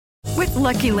With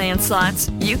Lucky Land Slots,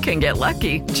 you can get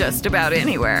lucky just about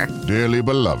anywhere. Dearly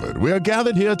beloved, we are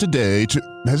gathered here today to...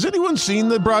 Has anyone seen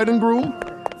the bride and groom?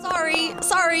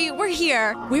 Sorry, we're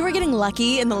here. We were getting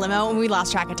lucky in the limo and we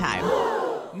lost track of time.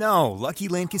 No, Lucky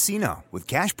Land Casino, with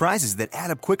cash prizes that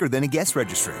add up quicker than a guest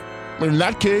registry. In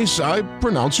that case, I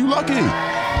pronounce you lucky.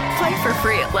 Play for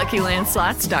free at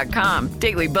LuckyLandSlots.com.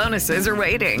 Daily bonuses are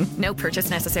waiting. No purchase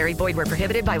necessary. Void where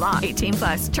prohibited by law.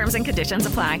 18+. Terms and conditions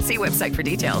apply. See website for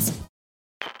details.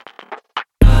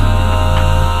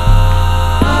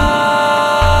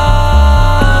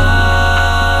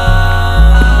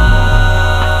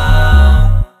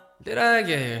 Did I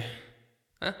get here?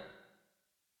 Huh?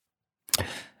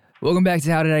 Welcome back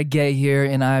to How Did I Get Here,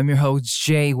 and I'm your host,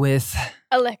 Jay, with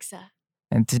Alexa.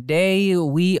 And today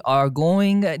we are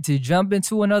going to jump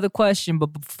into another question, but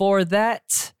before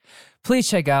that, please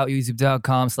check out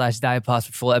youtube.com/DivePods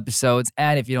for full episodes.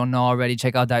 And if you don't know already,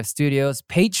 check out Dive Studios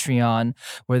Patreon,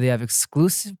 where they have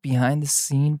exclusive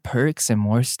behind-the-scene perks and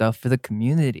more stuff for the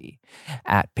community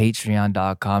at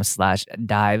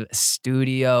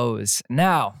patreon.com/DiveStudios.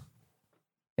 Now,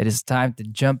 it is time to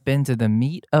jump into the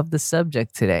meat of the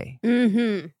subject today.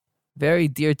 Very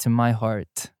dear to my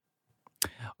heart.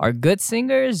 Are good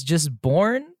singers just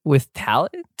born with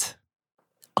talent?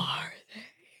 Are they?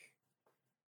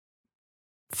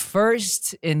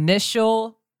 First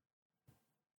initial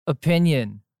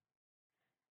opinion.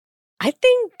 I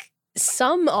think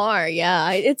some are,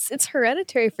 yeah. It's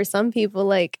hereditary for some people.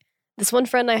 Like this one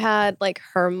friend I had, like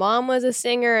her mom was a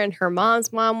singer and her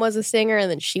mom's mom was a singer, and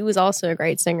then she was also a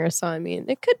great singer. So I mean,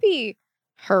 it could be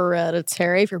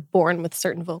hereditary if you're born with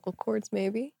certain vocal cords,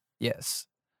 maybe. Yes.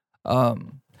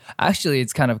 Actually,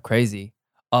 it's kind of crazy.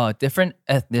 Different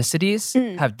ethnicities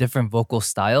have different vocal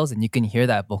styles, and you can hear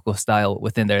that vocal style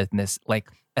within their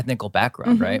ethnical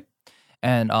background, right?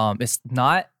 And it's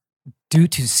not due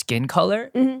to skin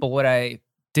color, but what I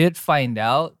did find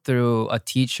out through a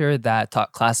teacher that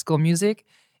taught classical music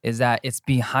is that it's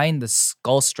behind the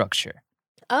skull structure.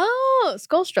 Oh,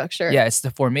 skull structure. Yeah, it's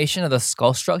the formation of the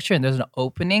skull structure, and there's an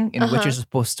opening in which you're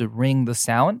supposed to ring the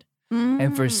sound.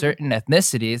 And for certain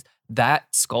ethnicities,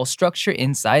 that skull structure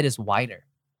inside is wider.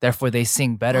 Therefore, they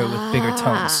sing better with bigger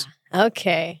tones.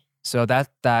 Okay. So that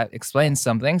explains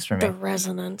some things for me. The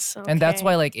resonance. Okay. And that's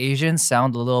why like Asians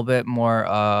sound a little bit more,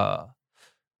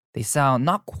 they sound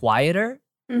not quieter,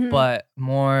 but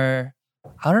more,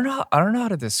 I don't know how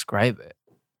to describe it.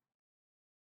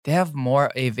 They have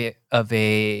more of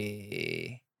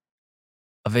a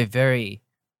very,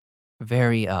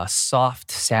 very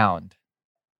soft sound.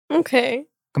 Okay.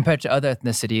 Compared to other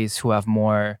ethnicities who have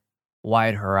more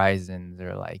wide horizons,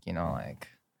 or like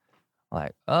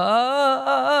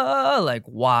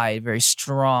wide, very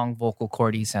strong vocal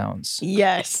cordy sounds.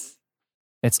 Yes.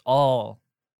 It's all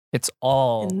in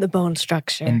the bone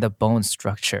structure. in the bone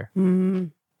structure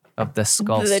of the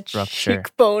skull the structure.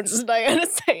 cheekbones, is Diana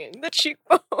saying. The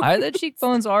cheekbones. The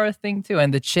cheekbones are a thing too,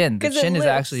 and the chin. The 'Cause it chin is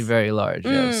lifts. actually very large.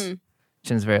 Yes,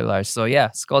 chin's very large. So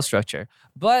yeah, skull structure.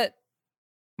 But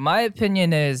my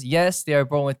opinion is yes, they are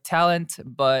born with talent.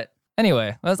 But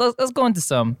anyway, let's go into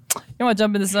some. You want to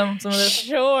jump into some of this?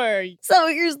 Sure. So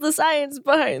here's the science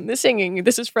behind the singing.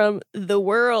 This is from The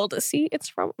World. See, it's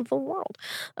from The World.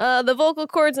 The vocal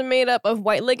cords are made up of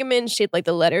white ligaments shaped like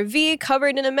the letter V,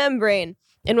 covered in a membrane.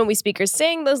 And when we speak or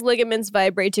sing, those ligaments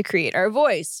vibrate to create our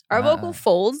voice. Our vocal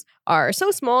folds are so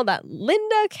small that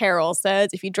Linda Carroll says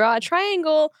if you draw a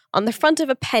triangle on the front of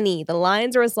a penny, the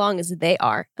lines are as long as they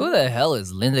are. Who the hell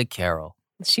is Linda Carroll?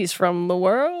 She's from The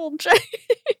World.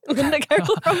 Linda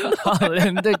Carroll from The World.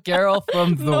 Linda Carroll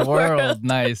from The World.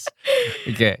 Nice.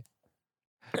 Okay.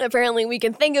 Apparently, we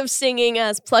can think of singing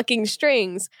as plucking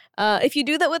strings. If you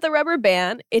do that with a rubber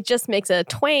band, it just makes a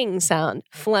twang sound.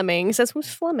 Fleming says, who's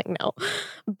Fleming now?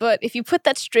 But if you put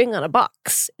that string on a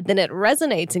box, then it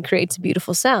resonates and creates a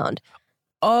beautiful sound.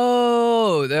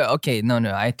 Oh, okay. No.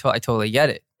 I totally get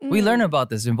it. We learn about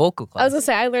this in vocal class. I was gonna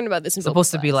say I learned about this in vocal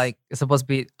class. It's supposed to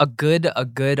be a good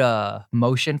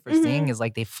motion for singing is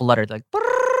like they fluttered like,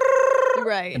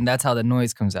 right, and that's how the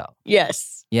noise comes out.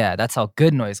 Yes, Yeah, that's how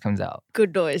good noise comes out.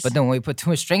 good noise. But then when we put too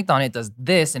much strength on it, it does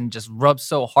this and just rubs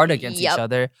so hard against each Yep.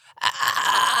 other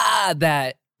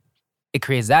that it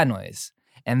creates that noise.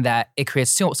 And that it creates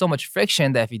so much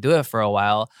friction that if you do it for a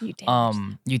while, you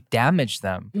damage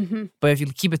them. But if you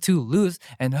keep it too loose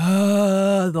and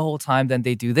the whole time, then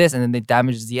they do this and then they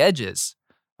damage the edges,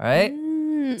 right?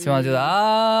 So you want to do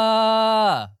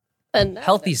the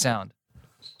healthy sound.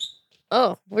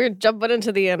 Oh, we're jumping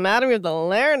into the anatomy of the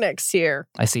larynx here.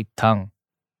 I see tongue.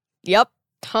 Yep.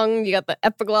 tongue, you got the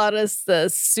epiglottis, the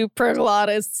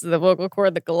supraglottis, the vocal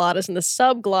cord, the glottis, and the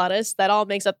subglottis. That all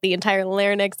makes up the entire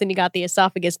larynx. Then you got the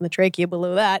esophagus and the trachea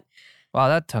below that. Wow,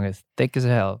 that tongue is thick as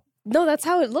hell. No, that's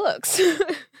how it looks.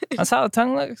 That's how a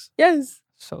tongue looks? Yes.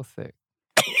 So thick.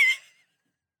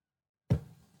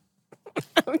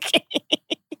 Okay.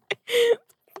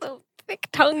 So thick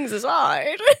tongues is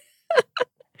hard.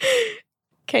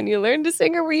 Can you learn to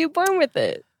sing or were you born with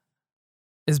it?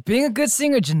 Is being a good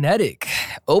singer genetic?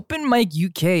 Open Mic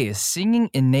UK is singing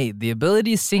innate. The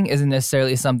ability to sing isn't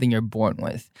necessarily something you're born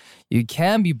with. You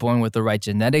can be born with the right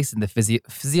genetics and the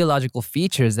physiological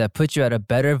features that put you at a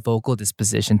better vocal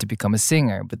disposition to become a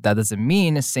singer, but that doesn't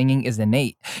mean singing is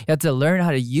innate. You have to learn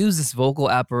how to use this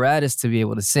vocal apparatus to be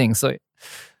able to sing.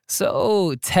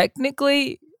 So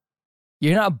technically,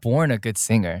 you're not born a good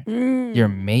singer. You're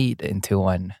made into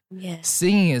one. Yes.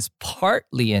 Singing is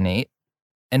partly innate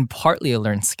and partly a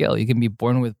learned skill. You can be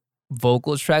born with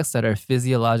vocal tracts that are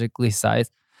physiologically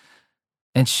sized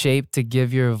and shaped to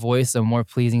give your voice a more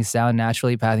pleasing sound,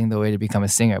 naturally paving the way to become a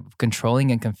singer.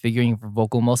 Controlling and configuring for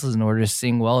vocal muscles in order to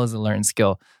sing well is a learned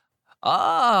skill.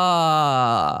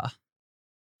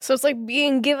 So it's like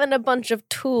being given a bunch of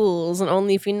tools, and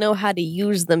only if you know how to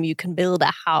use them, you can build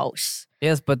a house.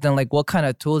 Yes, but then like what kind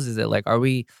of tools is it? Like are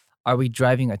we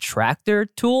driving a tractor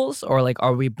tools, or like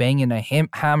are we banging a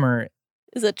hammer?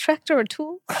 Is a tractor a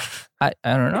tool? I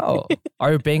don't know.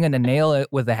 Are we banging a nail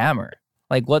with a hammer?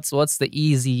 Like what's the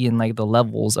easy and like the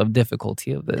levels of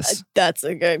difficulty of this? That's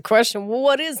a good question.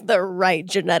 What is the right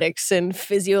genetics and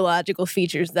physiological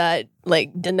features that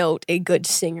like denote a good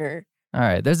singer? All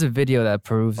right, there's a video that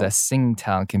proves that singing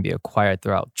talent can be acquired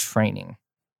throughout training.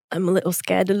 I'm a little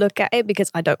scared to look at it because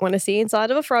I don't want to see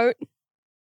inside of a throat.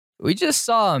 We just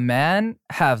saw a man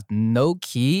have no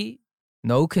key,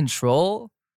 no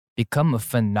control, become a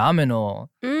phenomenal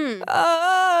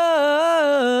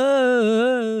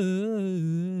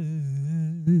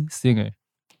singer.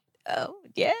 Oh,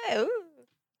 yeah. Ooh.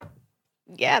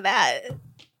 Yeah, that.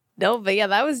 No, but yeah,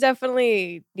 that was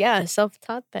definitely, a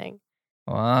self-taught thing.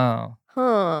 Wow.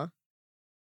 Huh.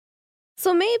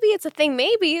 So maybe it's a thing.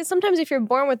 Maybe sometimes if you're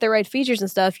born with the right features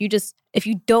and stuff, if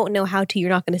you don't know how to, you're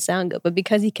not going to sound good. But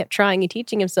because he kept trying and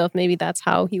teaching himself, maybe that's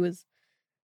how he was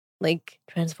like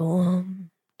transformed.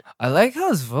 I like how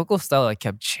his vocal style like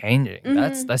kept changing.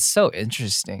 That's so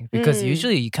interesting because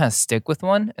usually you kind of stick with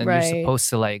one and you're supposed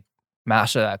to like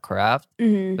master that craft,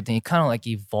 but then you kind of like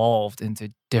evolved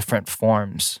into different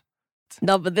forms.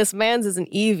 No, but this man's is an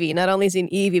Eevee. Not only is he an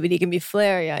Eevee, but he can be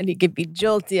Flareon, he can be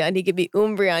Jolteon, he can be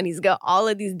Umbreon. He's got all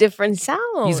of these different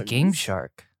sounds. He's Game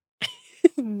Shark.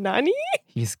 Nani?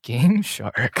 He's Game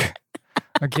Shark.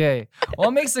 Okay,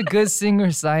 what makes a good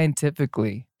singer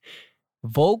scientifically?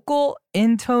 Vocal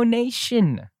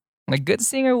intonation. A good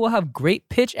singer will have great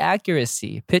pitch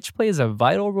accuracy. Pitch plays a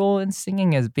vital role in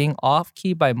singing, as being off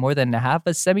key by more than half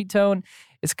a semitone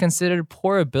is considered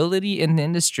poor ability in the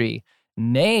industry.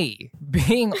 Nay,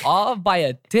 being off by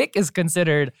a tick is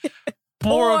considered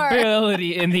poor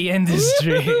ability in the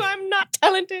industry. I'm not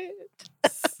talented.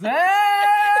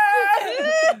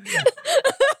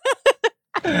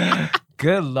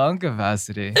 Good lung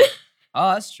capacity.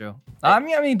 Oh, that's true. I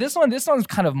mean, this one's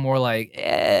kind of more like,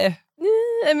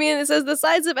 I mean, it says the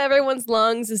size of everyone's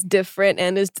lungs is different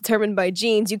and is determined by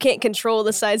genes. You can't control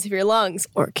the size of your lungs,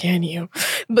 or can you?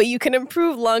 But you can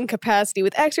improve lung capacity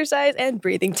with exercise and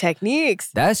breathing techniques.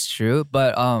 That's true,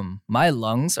 but my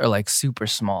lungs are like super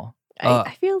small.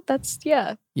 I feel that's,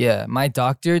 Yeah, my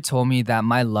doctor told me that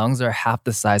my lungs are half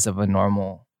the size of a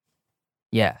normal.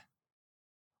 Yeah.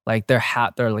 Like they're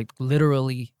like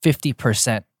literally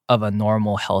 50% of a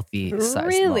normal healthy size.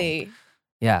 Really? Lung.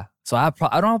 Yeah. So I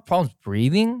don't have problems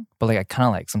breathing, but like I kind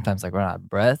of like sometimes like run out of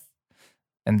breath.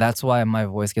 And that's why my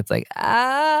voice gets like,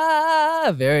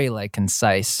 very like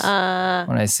concise when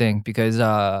I sing, because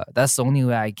that's the only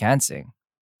way I can sing.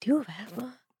 Do you have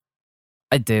asthma?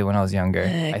 I did when I was younger.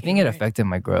 I think it affected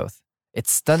my growth. It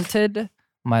stunted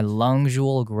my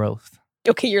lungual growth.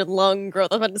 Okay, your lung growth.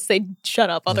 I was about to say, shut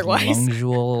up otherwise.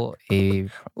 Lungual.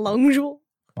 Lungual?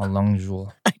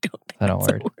 Lungual. I don't think that's a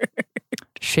word.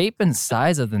 Shape and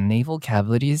size of the nasal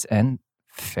cavities and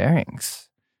pharynx.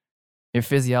 Your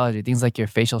physiology, things like your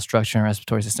facial structure and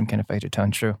respiratory system can affect your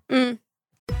tone. True. It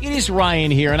is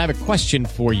Ryan here, and I have a question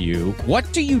for you.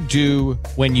 What do you do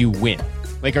when you win?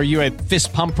 Like, are you a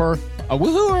fist pumper, a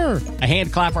woohooer, a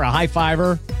hand clapper, a high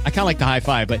fiver? I kind of like the high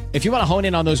five, but if you want to hone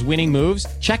in on those winning moves,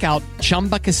 check out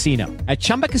Chumba Casino. At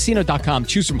ChumbaCasino.com,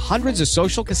 choose from hundreds of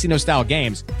social casino style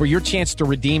games for your chance to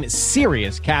redeem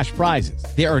serious cash prizes.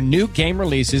 There are new game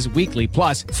releases weekly,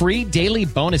 plus free daily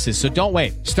bonuses. So don't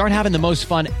wait. Start having the most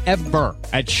fun ever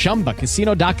at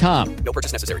ChumbaCasino.com. No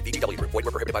purchase necessary. VGW Group. Void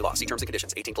where prohibited by law. See terms and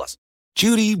conditions. 18+.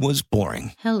 Judy was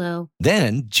boring. Hello.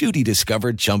 Then Judy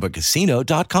discovered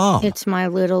ChumbaCasino.com. It's my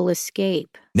little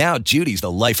escape. Now Judy's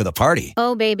the life of the party.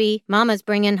 Oh, baby, mama's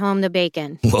bringing home the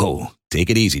bacon. Whoa, take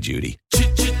it easy, Judy.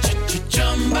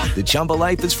 The Chumba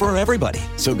life is for everybody.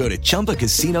 So go to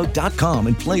ChumbaCasino.com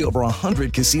and play over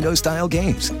 100 casino-style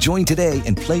games. Join today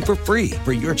and play for free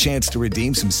for your chance to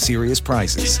redeem some serious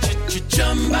prizes.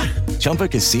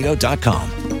 ChumbaCasino.com.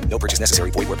 No purchase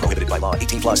necessary. Void where prohibited by law.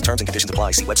 18+. Terms and conditions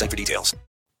apply. See website for details.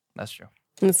 That's true.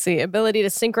 Let's see. Ability to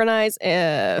synchronize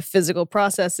physical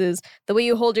processes, the way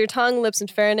you hold your tongue, lips,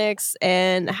 and pharynx,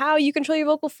 and how you control your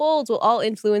vocal folds will all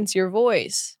influence your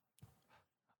voice.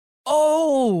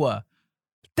 Oh,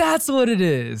 that's what it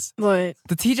is. What?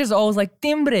 The teacher's always like,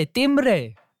 timbre,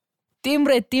 timbre.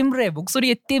 Timbre, timbre.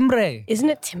 목소리의 timbre. Isn't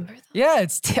it timbre, though? Yeah,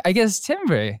 it's I guess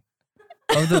timbre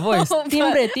of the voice.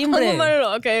 timbre, timbre.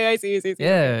 No. Okay, I see.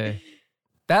 Yeah.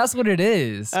 That's what it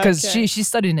is. Because Okay. she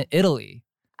studied in Italy.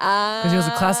 Because she was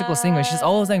a classical singer. She's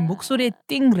always like, 목소리의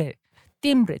timbre,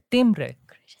 timbre, timbre.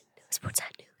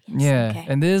 Yeah, okay.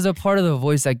 and this is a part of the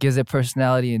voice that gives it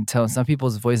personality and tone. Some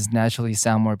people's voices naturally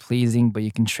sound more pleasing, but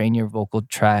you can train your vocal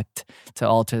tract to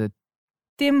alter the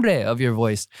timbre of your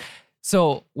voice.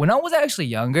 So when I was actually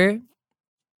younger,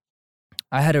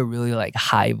 I had a really like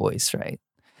high voice, right?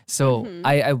 So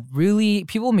I really,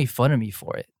 people made fun of me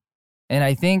for it. And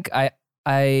I think I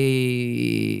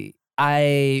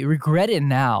regret it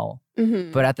now.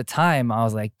 But at the time I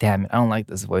was like, damn it, I don't like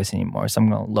this voice anymore. So I'm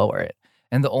going to lower it.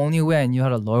 And the only way I knew how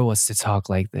to lower was to talk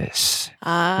like this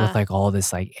with like all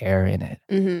this like air in it.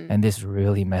 And this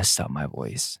really messed up my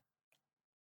voice.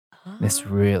 This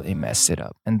really messed it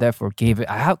up. And therefore gave it,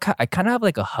 I kind of have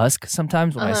like a husk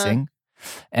sometimes when I sing.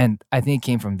 And I think it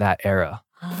came from that era.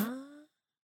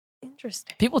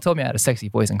 Interesting. People told me I had a sexy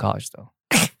voice in college though.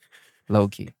 Low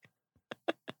key.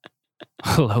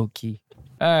 Low key.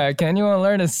 All right, can anyone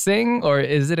learn to sing or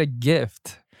is it a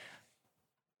gift?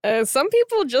 Some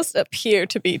people just appear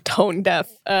to be tone deaf.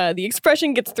 The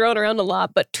expression gets thrown around a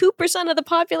lot, but 2% of the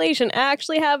population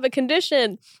actually have a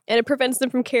condition, and it prevents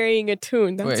them from carrying a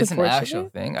tune. That's Wait, it's an unfortunate. actual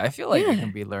thing? I feel like it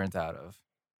can be learned out of.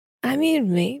 I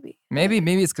mean, maybe. Maybe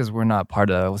it's because we're not part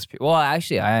of those people. Well,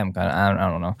 actually, I am kind of, I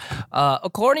don't know.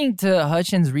 According to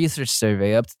Hutchins' research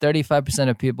survey, up to 35%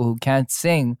 of people who can't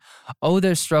sing owe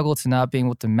their struggle to not being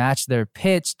able to match their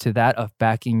pitch to that of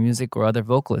backing music or other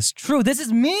vocalists. True, this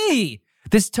is me!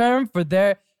 This term for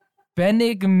their being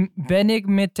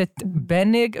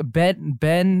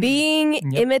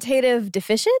imitative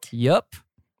deficient? Yup.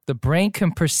 The brain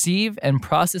can perceive and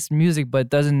process music, but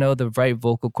doesn't know the right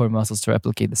vocal cord muscles to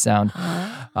replicate the sound.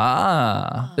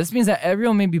 This means that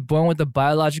everyone may be born with a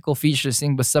biological feature to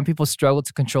sing, but some people struggle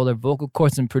to control their vocal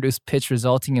cords and produce pitch,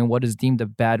 resulting in what is deemed a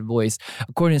bad voice.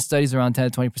 According to studies, around 10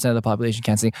 to 20% of the population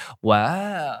can't sing.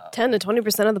 Wow. 10 to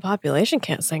 20% of the population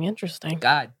can't sing. Interesting.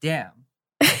 God damn.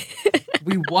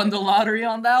 We won the lottery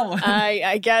on that one.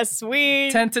 I guess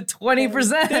we 10 to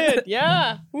 20%. did.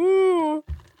 Yeah. Woo.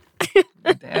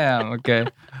 Damn, okay.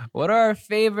 What are our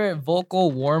favorite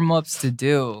vocal warm-ups to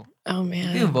do? Oh,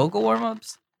 man. Do vocal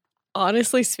warm-ups?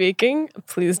 Honestly speaking,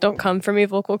 please don't come for me,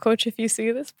 vocal coach, if you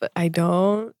see this, but I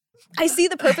don't. I see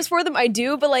the purpose for them. I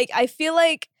do, but like, I feel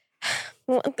like,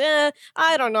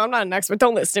 I don't know. I'm not an expert.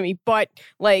 Don't listen to me. But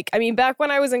like, I mean, back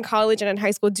when I was in college and in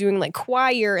high school doing like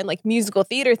choir and like musical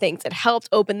theater things, it helped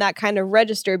open that kind of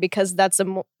register because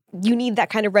you need that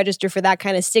kind of register for that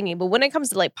kind of singing. But when it comes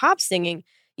to like pop singing,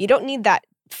 you don't need that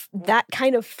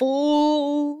kind of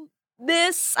fullness,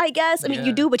 I guess. I mean,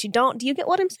 you do, but you don't. Do you get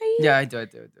what I'm saying? Yeah, I do.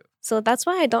 So that's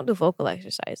why I don't do vocal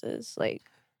exercises. Like,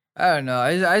 I don't know.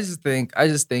 I just think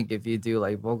if you do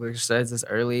like vocal exercises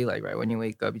early, like right when you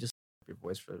wake up, you just your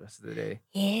voice for the rest of the day.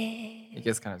 Yeah. It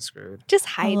gets kind of screwed. Just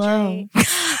hydrate.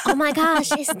 Oh my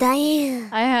gosh, it's Diane.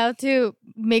 I have to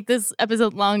make this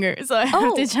episode longer, so I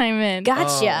have to chime in.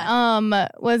 Gotcha.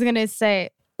 What was I gonna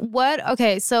say?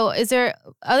 Okay, so is there,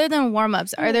 other than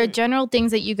warm-ups, are there general things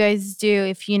that you guys do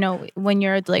if you know when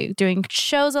you're like doing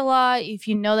shows a lot, if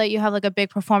you know that you have like a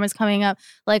big performance coming up,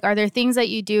 like are there things that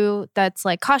you do that's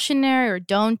like cautionary or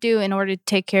don't do in order to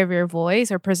take care of your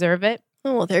voice or preserve it?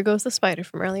 Oh, well, there goes the spider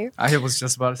from earlier. I was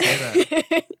just about to say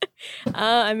that.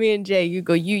 I mean, Jay, you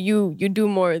go. You do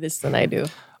more of this than I do.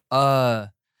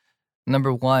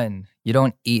 Number 1, you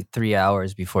don't eat 3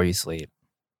 hours before you sleep.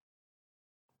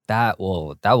 That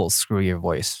will screw your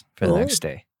voice for the next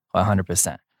day.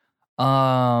 100%.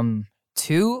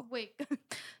 2, Wait.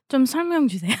 좀 설명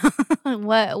주세요.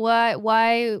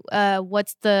 Why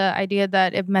what's the idea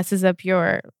that it messes up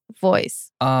your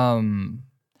voice?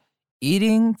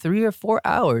 eating 3 or 4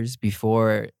 hours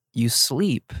before you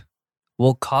sleep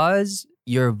will cause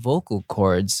your vocal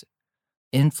cords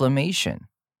inflammation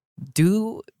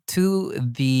due to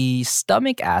the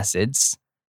stomach acids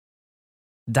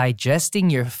digesting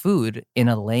your food in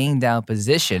a laying down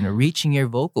position, reaching your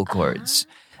vocal cords.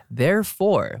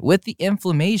 Therefore, with the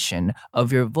inflammation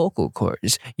of your vocal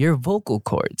cords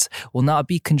will not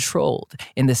be controlled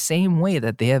in the same way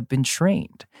that they have been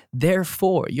trained.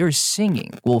 Therefore, your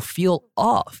singing will feel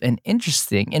off and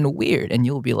interesting and weird, and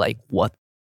you'll be like, what?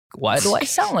 Why do I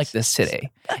sound like this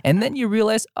today? And then you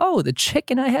realize, oh, the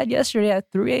chicken I had yesterday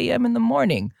at 3 a.m. in the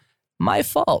morning, my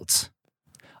fault.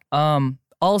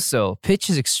 Also, pitch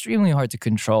is extremely hard to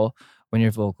control when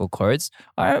your vocal cords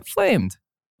are inflamed.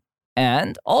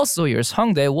 And also, your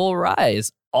seongdae will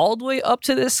rise all the way up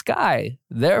to the sky.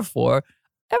 Therefore,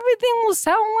 everything will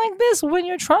sound like this when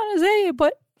you're trying to say it,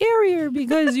 but airier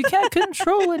because you can't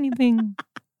control anything.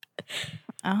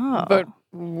 Oh. But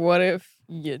what if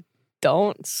you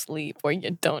don't sleep or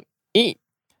you don't eat?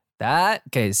 Not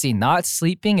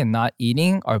sleeping and not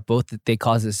eating are both that they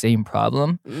cause the same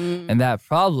problem. And that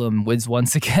problem was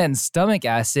once again stomach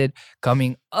acid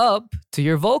coming up to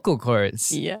your vocal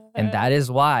cords. Yeah. And that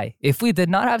is why if we did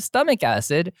not have stomach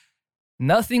acid,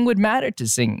 nothing would matter to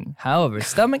singing. However,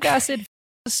 stomach acid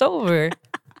is over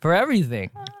for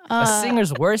everything. A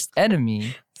singer's worst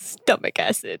enemy. Stomach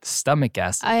acid. Stomach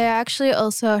acid. I actually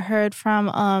also heard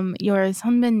from your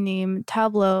선배님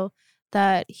Tableau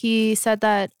that he said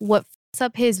that what fucks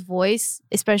up his voice,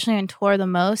 especially on tour the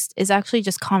most, is actually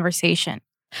just conversation.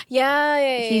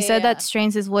 Yeah. He said that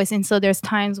strains his voice. And so there's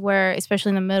times where,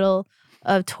 especially in the middle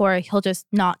of tour, he'll just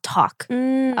not talk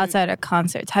outside of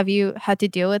concerts. Have you had to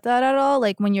deal with that at all?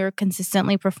 Like when you're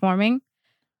consistently performing?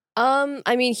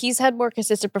 I mean, he's had more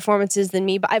consistent performances than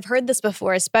me, but I've heard this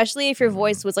before, especially if your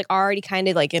voice was like already kind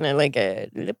of like in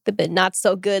a not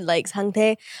so good like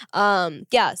seongdae.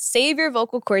 Yeah, save your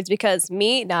vocal cords because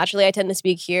me, naturally, I tend to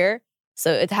speak here.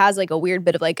 So it has like a weird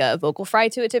bit of like a vocal fry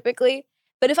to it typically.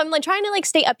 But if I'm like trying to like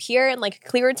stay up here and like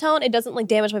clearer tone, it doesn't like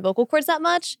damage my vocal cords that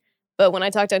much. But when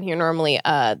I talk down here normally,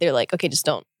 they're like, okay, just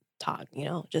don't talk,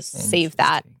 just save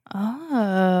that.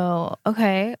 Oh,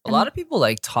 okay. A lot of people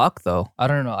like talk though. I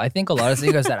don't know. I think a lot of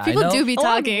singers that I know. People do be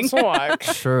talking.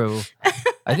 True.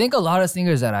 I think a lot of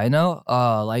singers that I know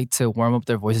like to warm up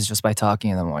their voices just by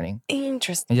talking in the morning.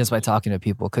 Interesting. And just by talking to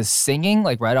people. Because singing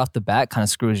like right off the bat kind of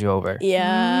screws you over.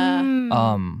 Yeah.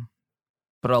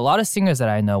 But a lot of singers that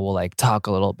I know will like talk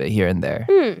a little bit here and there.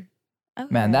 Okay.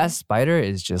 Man, that spider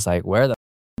is just like, where the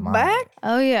back?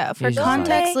 Oh yeah. For He's just,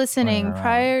 context like, listening, running around.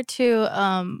 prior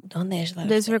to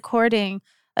this recording,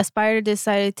 a spider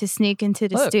decided to sneak into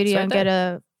the Look, studio it's right and there. get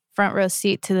a front row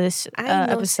seat to this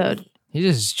episode.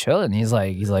 He's just chilling. He's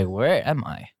like, where am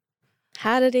I?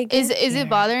 How did it get Is it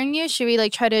bothering you? Should we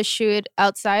like try to shoo it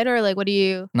outside or like what do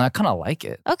you? No, I kind of like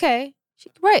it. Okay.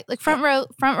 Right, like front row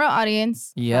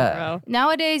audience. Yeah.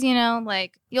 Nowadays,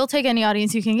 like you'll take any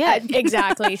audience you can get.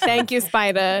 Exactly. Thank you,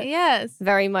 Spider. Yes.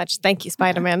 Very much. Thank you,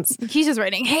 Spider-Man. He's just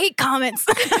writing hate comments.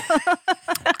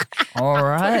 All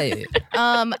right.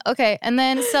 Okay, and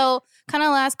then so kind of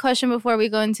last question before we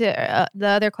go into the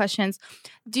other questions.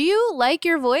 Do you like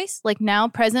your voice like now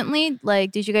presently?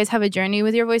 Like did you guys have a journey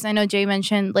with your voice? I know Jay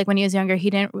mentioned like when he was younger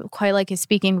he didn't quite like his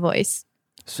speaking voice.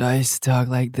 So I used to talk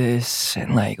like this,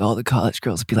 and like all the college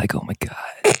girls would be like, "Oh my god."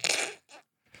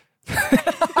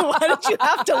 Why did you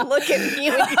have to look at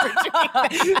me when you were doing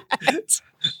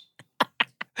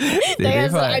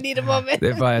that? I need a moment.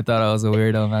 They probably thought I was a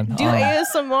weirdo, man. Do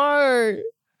ASMR.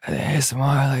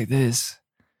 ASMR like this.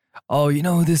 Oh, you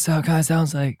know who this kind of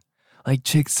sounds like? Like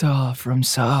Jigsaw from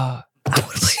Saw.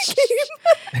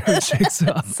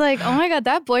 Jigsaw. It's like, oh my god,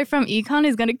 that boy from Econ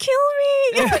is gonna kill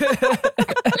me.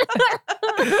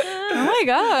 Oh my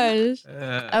gosh.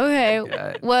 Okay.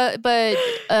 But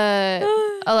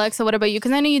Alexa, what about you?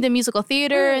 Because I know you did musical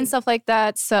theater and stuff like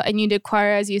that. So and you did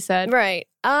choir, as you said. Right.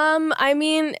 I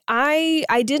mean,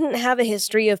 I didn't have a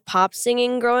history of pop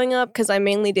singing growing up because I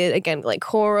mainly did again like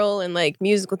choral and like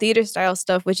musical theater style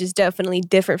stuff, which is definitely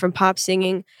different from pop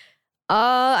singing.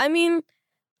 I mean,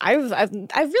 I've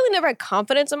really never had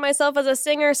confidence in myself as a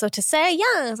singer, so to say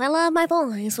yes, I love my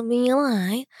voice would be a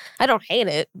lie. I don't hate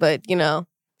it, but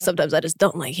sometimes I just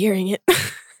don't like hearing it.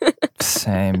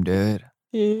 Same, dude.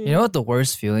 You know what the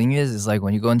worst feeling is? Is like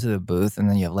when you go into the booth and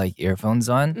then you have like earphones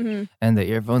on and the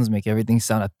earphones make everything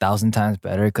sound 1,000 times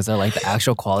better because they're like the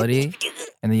actual quality.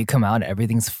 And then you come out and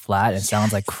everything's flat and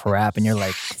sounds like crap. And you're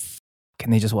like, can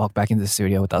they just walk back into the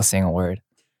studio without saying a word?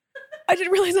 I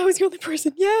didn't realize I was the only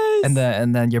person. Yes.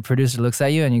 And then your producer looks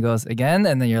at you and he goes, again?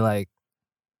 And then you're like,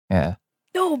 yeah.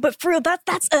 No, but for real,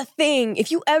 that's a thing.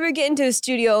 If you ever get into a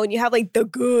studio and you have like the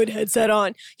good headset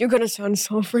on, you're gonna sound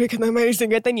so freaking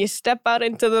amazing. And then you step out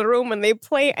into the room and they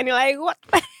play and you're like, what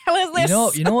the hell is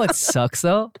this? You know what sucks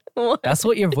though? What? That's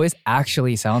what your voice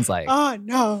actually sounds like. Oh,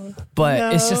 no.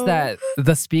 But it's just that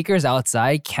the speakers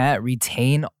outside can't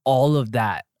retain all of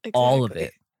that, all of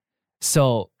it.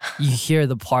 So you hear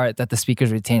the part that the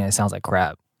speakers retain and it sounds like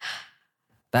crap.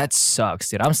 That sucks,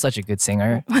 dude. I'm such a good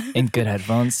singer in good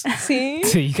headphones. See?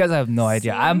 Dude, you guys have no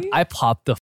idea. I popped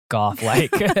the off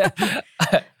like.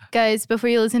 Guys, before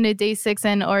you listen to Day 6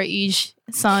 and or each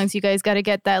songs, you guys got to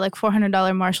get that like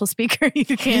 $400 Marshall speaker. You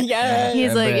can't. Yeah.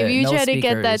 He's like, if you no try to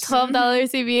get that $12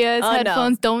 CBS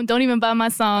headphones, don't even buy my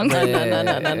song. No.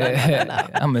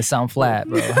 I'm gonna sound flat,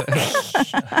 bro.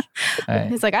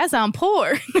 He's like, I sound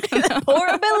poor. Poor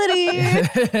ability.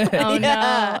 Oh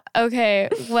no. Okay.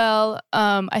 Well,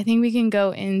 I think we can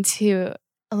go into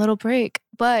a little break,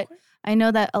 but I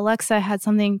know that Alexa had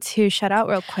something to shout out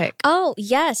real quick. Oh,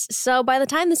 yes. So by the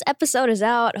time this episode is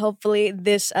out, hopefully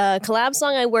this collab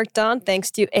song I worked on,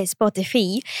 thanks to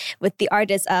Spotify, with the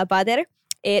artist Bader.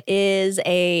 It is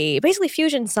a basically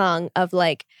fusion song of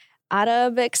like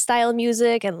Arabic style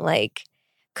music and like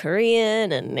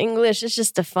Korean and English. It's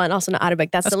just a fun, also not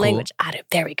Arabic. That's the cool. language. Arab.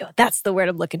 There we go. That's the word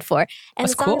I'm looking for. And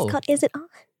That's the song cool. is called Is It On?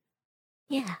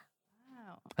 Yeah.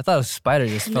 I thought a spider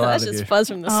just fell out That's of just your... fuzz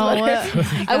from the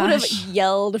sweater. I would have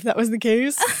yelled if that was the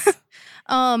case.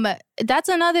 That's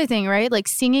another thing, right? Like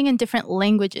singing in different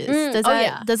languages.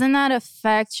 Doesn't that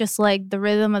affect just like the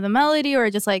rhythm of the melody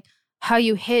or just like how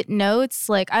you hit notes?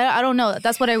 Like I don't know.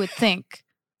 That's what I would think.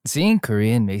 Singing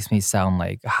Korean makes me sound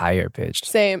like higher pitched.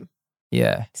 Same.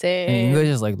 Yeah. Same. And English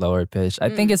is like lower pitched. I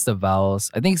think it's the vowels.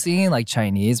 I think singing like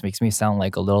Chinese makes me sound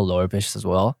like a little lower pitched as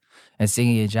well. And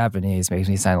singing in Japanese makes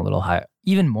me sound a little higher,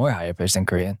 even more higher pitched than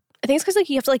Korean. I think it's because like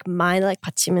you have to like mind like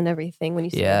pachim and everything when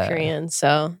you sing in Korean.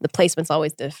 So the placement's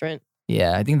always different.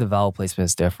 Yeah, I think the vowel placement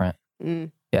is different.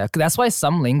 Yeah, 'cause that's why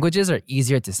some languages are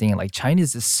easier to sing in. Like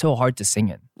Chinese is so hard to sing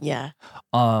in. Yeah.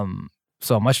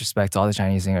 So much respect to all the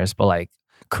Chinese singers, but like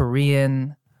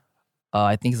Korean,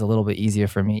 I think is a little bit easier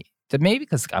for me. Maybe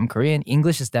because I'm Korean.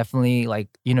 English is definitely like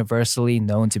universally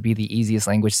known to be the easiest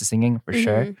language to sing in for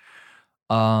sure.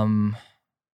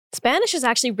 Spanish is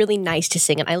actually really nice to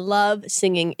sing in. I love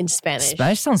singing in Spanish.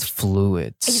 Spanish sounds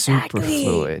fluid, super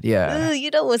fluid. Yeah. You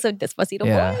know what's a despacito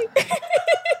Yeah. boy?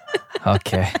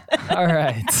 Okay. All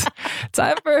right.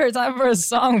 Time for a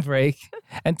song break.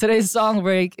 And today's song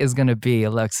break is gonna be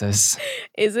Alexis.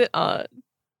 Is It On?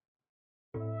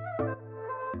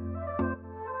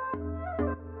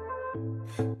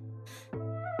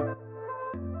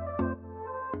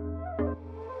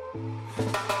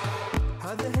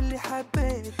 هذا اللي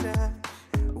حبيته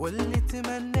واللي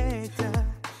تمنيته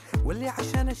واللي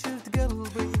عشان شلت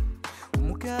قلبي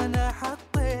ومكانه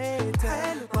حطيته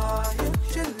حيل طاير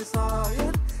شل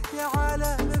صاير يا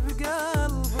عالم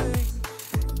بقلبي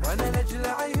وانا لاجل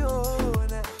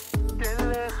عيونه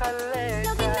كل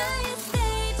خليته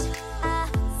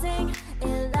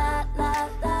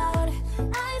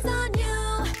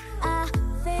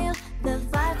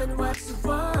What you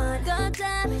want?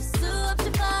 Goddamn, it's too up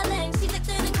to falling. She's like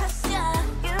doing crush, yeah.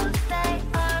 You say,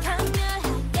 come here,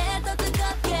 get up to go,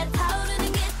 get out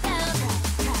and get down.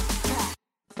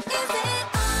 Is it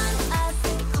on? I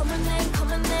say, call my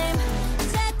name.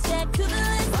 Check, who the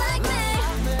list like me?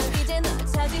 이제 너를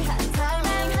차지할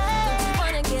timing. Don't you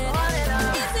wanna get it?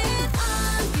 Is it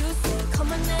on? You say, call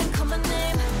my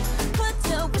name. Put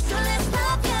your wish list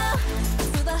up, yeah.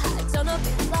 To the high, don't know,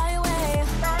 be fly away.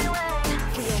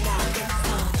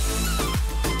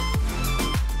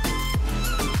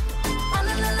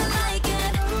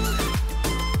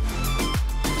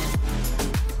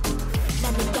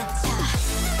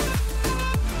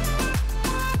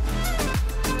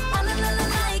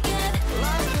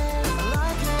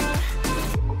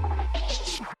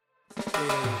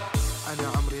 أنا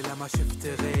عمري لما شفت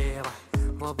غيره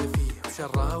راضي فيه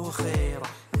وشره وخيره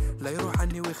لا يروح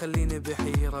عني ويخليني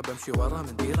بحيرة بمشي ورا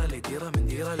من ديرة لديرة من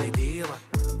ديرة لديرة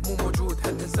مو موجود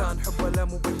هالإنسان حبه لا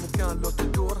مو بالمكان لو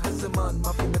تدور هالزمان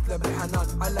ما في مثله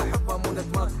بالحنان على حبه مو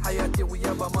ندمان حياتي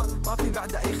ويا بمان ما في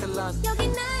بعد أي خلان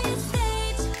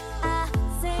I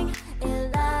sing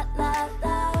it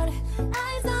loud.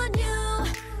 Eyes on you.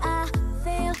 I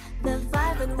feel the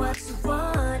vibe and what you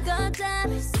want. Goddamn.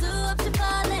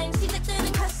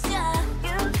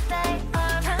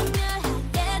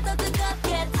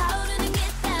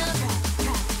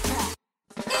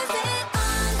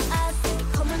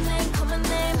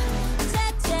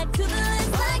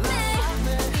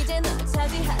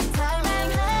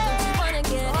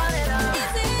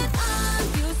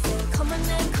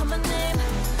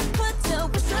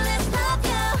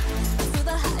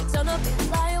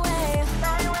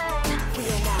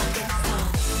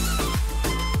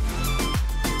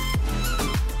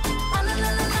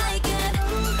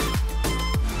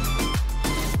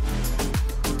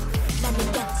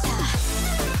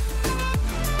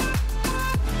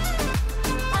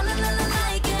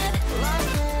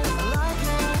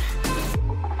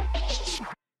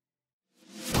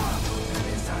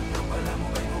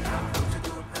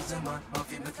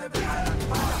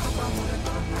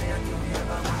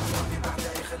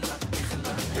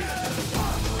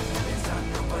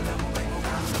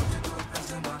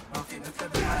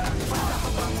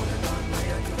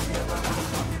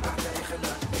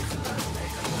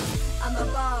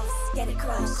 get it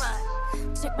crushed.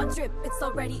 Check my drip, it's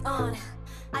already on.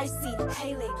 Icy,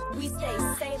 hailing, we stay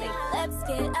sailing. Let's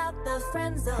get out the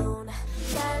friend zone.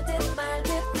 말든 말든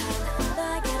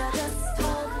나에게라 just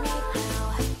hold me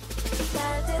now.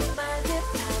 말든 말든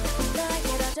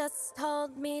나에게라 just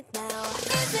hold me now.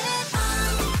 Is it on?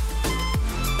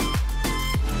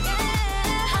 Yeah,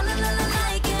 I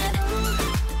like it. Let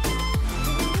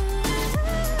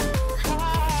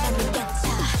me get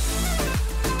ya.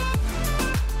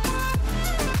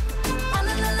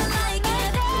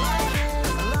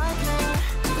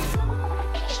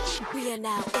 We are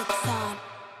now, it's on.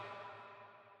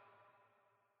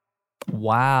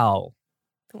 Wow.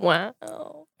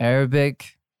 Wow.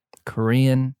 Arabic,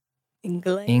 Korean,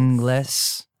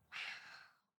 English.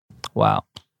 Wow.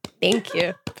 Thank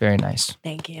you. Very nice.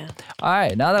 Thank you. All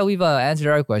right. Now that we've answered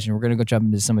our question, we're going to go jump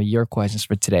into some of your questions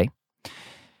for today.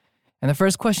 And the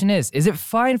first question is it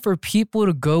fine for people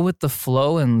to go with the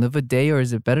flow and live a day, or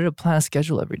is it better to plan a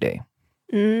schedule every day?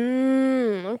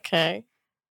 Okay.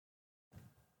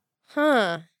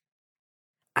 Huh.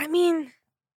 I mean,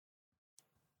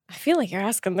 I feel like you're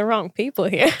asking the wrong people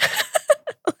here.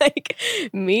 Like,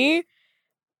 me,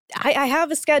 I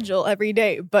have a schedule every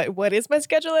day, but what is my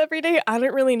schedule every day? I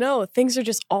don't really know. Things are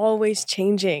just always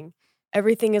changing.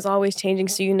 Everything is always changing,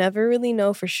 so you never really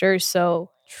know for sure. So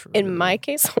in my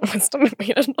case, my stomach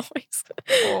made a noise.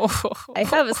 I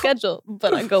have a schedule,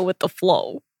 but I go with the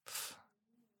flow.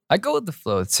 I go with the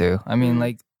flow too. I mean,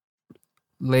 like,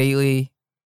 lately,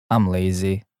 I'm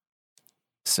lazy.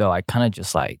 So I kind of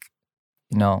just like,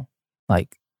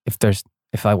 like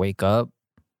if I wake up,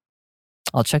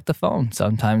 I'll check the phone.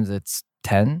 Sometimes it's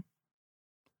 10.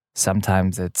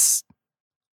 Sometimes it's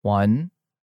 1.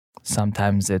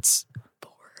 Sometimes it's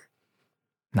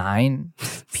 9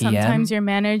 p.m. Sometimes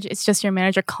it's just your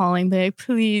manager calling, like,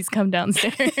 please come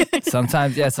downstairs.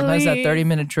 Sometimes that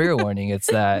 30-minute trigger warning. It's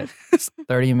that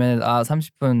 30-minute,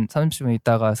 30분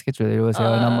있다가 스케줄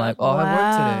내려오세요. And I'm like, I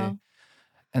work today.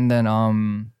 And then,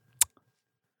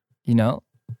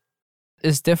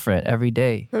 it's different every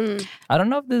day. I don't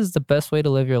know if this is the best way to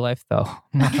live your life, though.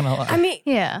 I'm not gonna lie. I mean,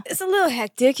 it's a little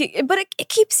hectic, but it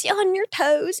keeps you on your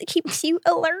toes. It keeps you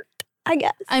alert, I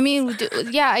guess. I mean,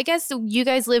 I guess you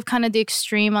guys live kind of the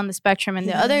extreme on the spectrum. And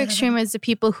the other extreme is the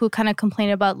people who kind of complain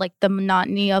about like the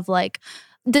monotony of like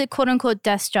the quote unquote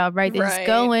desk job, right? They just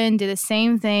go in, do the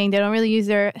same thing. They don't really use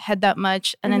their head that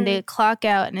much. And then they clock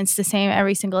out and it's the same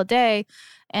every single day.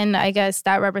 And I guess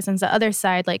that represents the other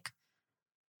side. Like,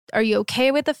 are you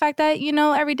okay with the fact that,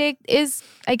 every day is,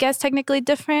 I guess, technically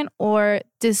different? Or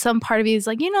does some part of you is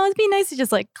like, it'd be nice to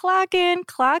just like clock in,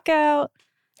 clock out?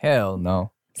 Hell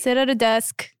no. Sit at a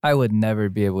desk. I would never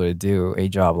be able to do a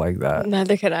job like that.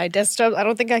 Neither could I. Desk jobs, I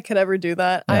don't think I could ever do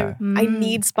that. Yeah. I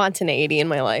need spontaneity in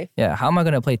my life. Yeah, how am I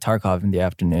going to play Tarkov in the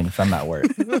afternoon if I'm at work?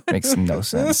 Makes no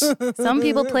sense. Some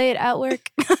people play it at work.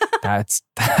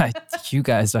 You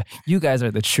guys are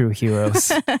the true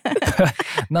heroes.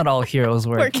 Not all heroes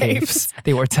wear capes.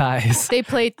 They wear ties. They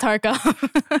play Tarkov.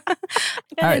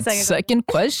 All right, second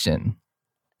question.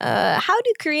 How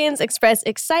do Koreans express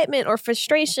excitement or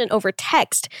frustration over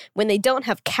text when they don't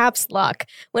have caps lock?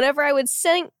 Whenever I would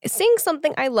sing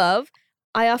something I love,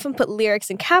 I often put lyrics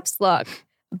in caps lock.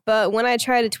 But when I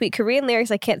try to tweet Korean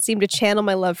lyrics, I can't seem to channel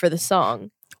my love for the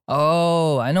song.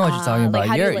 Oh, I know what you're talking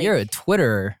about. You're a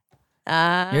Twitterer.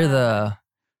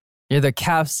 You're the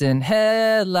caps in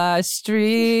headlights,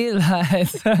 street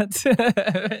lights.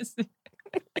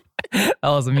 That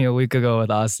was me a week ago with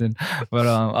Austin.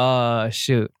 But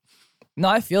shoot. No,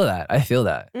 I feel that.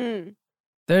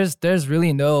 There's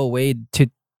really no way to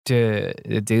do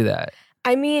that.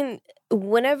 I mean,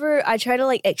 whenever I try to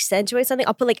like accentuate something,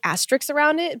 I'll put like asterisks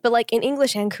around it. But like in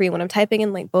English and Korean, when I'm typing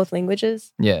in like both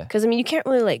languages. Yeah. Because I mean, you can't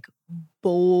really like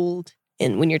bold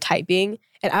when you're typing.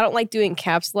 And I don't like doing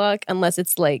caps lock unless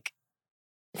it's like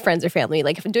friends or family.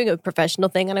 Like if I'm doing a professional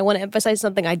thing and I want to emphasize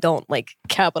something, I don't like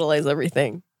capitalize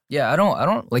everything. Yeah, I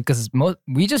don't like, because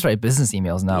we just write business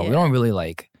emails now. Yeah. We don't really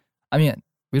like, we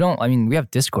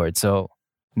have Discord, so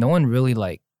no one really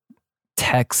like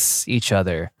texts each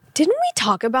other. Didn't we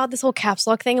talk about this whole caps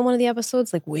lock thing in one of the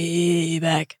episodes, like way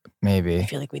back? Maybe. I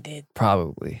feel like we did.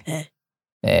 Probably. But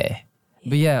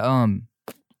yeah,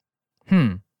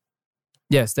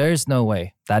 yes, there is no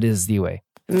way. That is the way.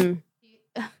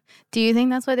 Do you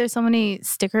think that's why there's so many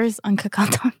stickers on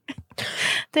KakaoTalk?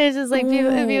 There's just like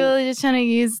people are just trying to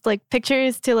use like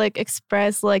pictures to like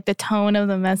express like the tone of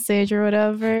the message or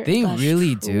whatever. They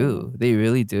really do.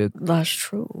 That's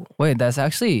true. Wait, that's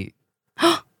actually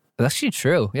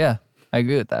true. Yeah, I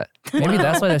agree with that. Maybe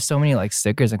that's why there's so many like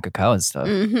stickers and Kakao and stuff.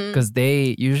 Because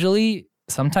they usually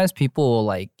sometimes people will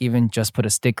like even just put a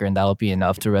sticker and that'll be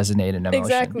enough to resonate an emotion.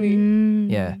 Exactly.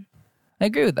 Yeah. I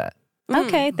agree with that.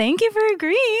 Okay, thank you for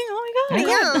agreeing. Oh my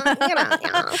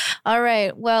god. All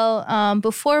right. Well,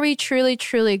 before we truly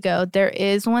go, there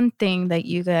is one thing that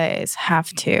you guys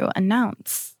have to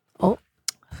announce. Oh.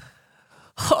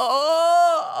 All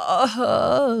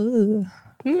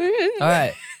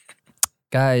right.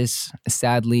 Guys,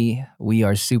 sadly, we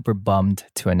are super bummed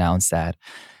to announce that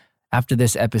after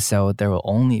this episode, there will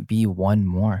only be one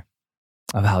more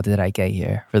of How Did I Get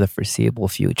Here for the foreseeable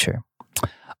future.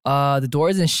 The door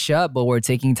isn't shut, but we're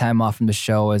taking time off from the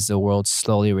show as the world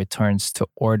slowly returns to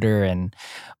order and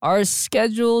our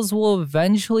schedules will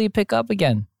eventually pick up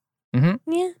again.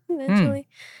 Mm-hmm. Yeah, eventually.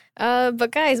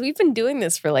 But guys, we've been doing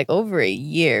this for like over a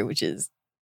year, which is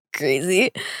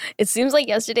crazy. It seems like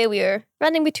yesterday we were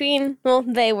running between,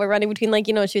 they were running between like,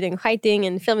 shooting Fighting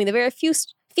and filming the very few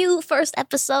first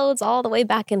episodes all the way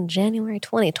back in January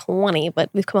 2020, but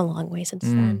we've come a long way since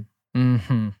then.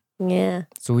 Mm-hmm. Yeah.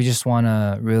 So we just want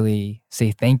to really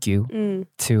say thank you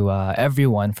to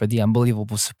everyone for the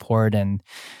unbelievable support. And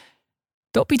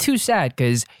don't be too sad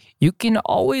because you can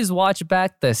always watch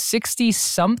back the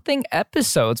 60-something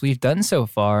episodes we've done so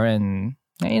far. And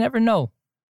you never know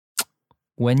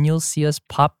when you'll see us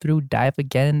pop through Dive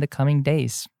again in the coming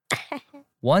days.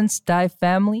 Once Dive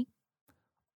family,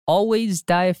 always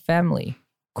Dive family.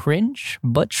 Cringe,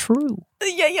 but true.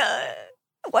 Yeah.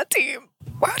 What team?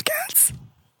 Wildcats.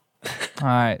 All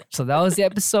right, so that was the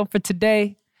episode for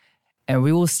today. And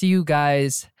we will see you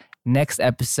guys next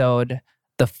episode,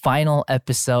 the final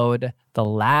episode, the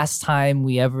last time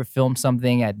we ever filmed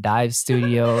something at Dive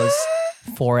Studios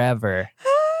forever.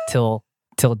 Till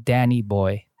Danny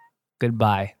Boy.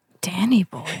 Goodbye. Danny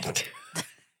Boy.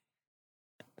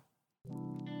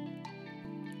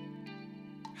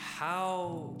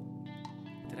 How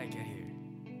did I get here?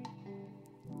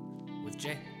 With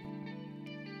Jay.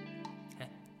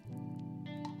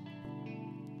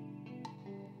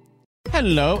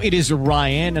 Hello, it is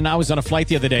Ryan, and I was on a flight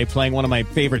the other day playing one of my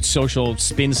favorite social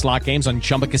spin slot games on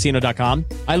ChumbaCasino.com.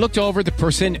 I looked over at the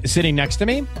person sitting next to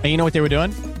me, and you know what they were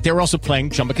doing? They were also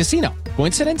playing Chumba Casino.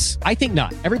 Coincidence? I think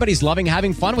not. Everybody's loving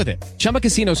having fun with it. Chumba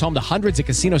Casino is home to hundreds of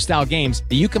casino-style games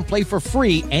that you can play for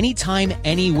free anytime,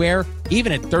 anywhere,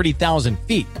 even at 30,000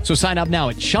 feet. So sign up now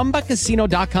at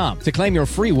ChumbaCasino.com to claim your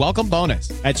free welcome bonus.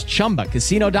 That's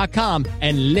ChumbaCasino.com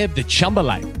and live the Chumba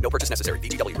life. No purchase necessary.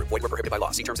 VGW. Void were prohibited by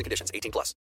law. See terms and conditions.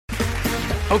 18+.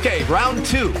 Okay, round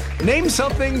two. Name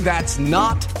something that's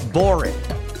not boring.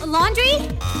 A laundry?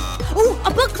 Ooh, a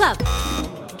book club.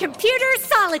 Computer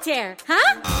solitaire,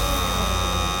 huh?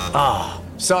 Ah,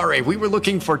 sorry, we were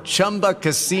looking for Chumba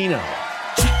Casino.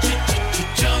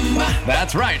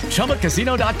 That's right,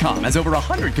 ChumbaCasino.com has over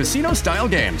 100 casino-style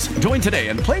games. Join today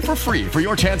and play for free for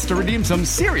your chance to redeem some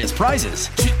serious prizes.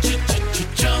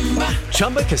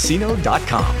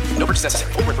 ChumbaCasino.com. No purchase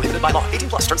necessary. Void were prohibited by law.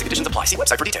 18+. Terms and conditions apply. See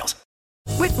website for details.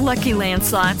 With Lucky Land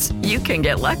Slots, you can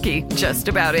get lucky just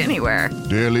about anywhere.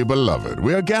 Dearly beloved,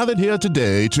 we are gathered here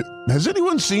today to... Has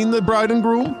anyone seen the bride and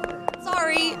groom?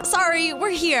 Sorry, we're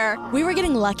here. We were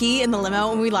getting lucky in the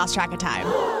limo and we lost track of time.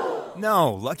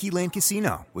 No, Lucky Land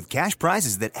Casino, with cash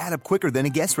prizes that add up quicker than a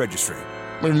guest registry.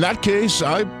 In that case,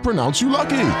 I pronounce you lucky.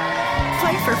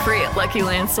 Play for free at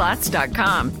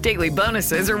LuckyLandSlots.com. Daily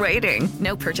bonuses are waiting.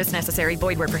 No purchase necessary.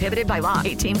 Void where prohibited by law.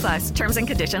 18+. Terms and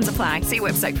conditions apply. See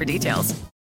website for details.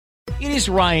 It is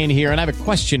Ryan here, and I have a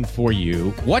question for you.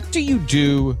 What do you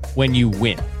do when you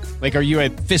win? Like, are you a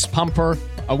fist pumper,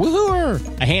 a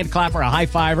woohooer, a hand clapper, a high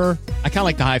fiver? I kind of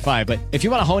like the high five, but if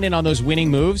you want to hone in on those winning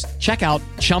moves, check out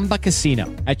Chumba Casino.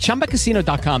 At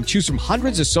ChumbaCasino.com, choose from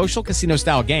hundreds of social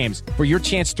casino-style games for your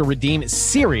chance to redeem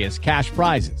serious cash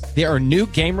prizes. There are new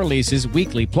game releases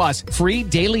weekly, plus free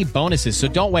daily bonuses, so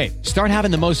don't wait. Start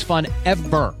having the most fun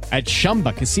ever at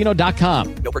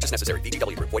ChumbaCasino.com. No purchase necessary.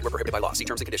 VGW. Void were prohibited by law. See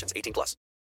terms and conditions. 18+.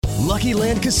 Lucky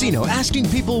Land Casino, asking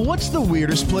people, what's the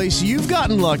weirdest place you've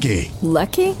gotten lucky?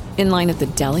 Lucky? In line at the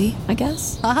deli, I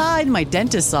guess? Aha, in my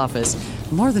dentist's office.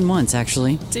 More than once,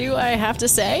 actually. Do I have to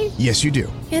say? Yes, you do.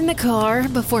 In the car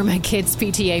before my kids'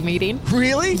 PTA meeting.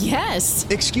 Really? Yes.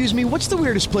 Excuse me, what's the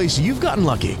weirdest place you've gotten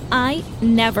lucky? I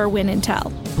never win and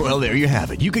tell. Well, there you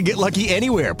have it. You can get lucky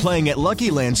anywhere, playing at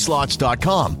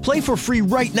LuckyLandSlots.com. Play for free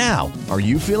right now. Are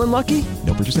you feeling lucky?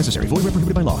 No purchase necessary. Void where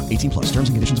prohibited by law. 18+. Terms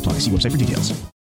and conditions apply. See website for details.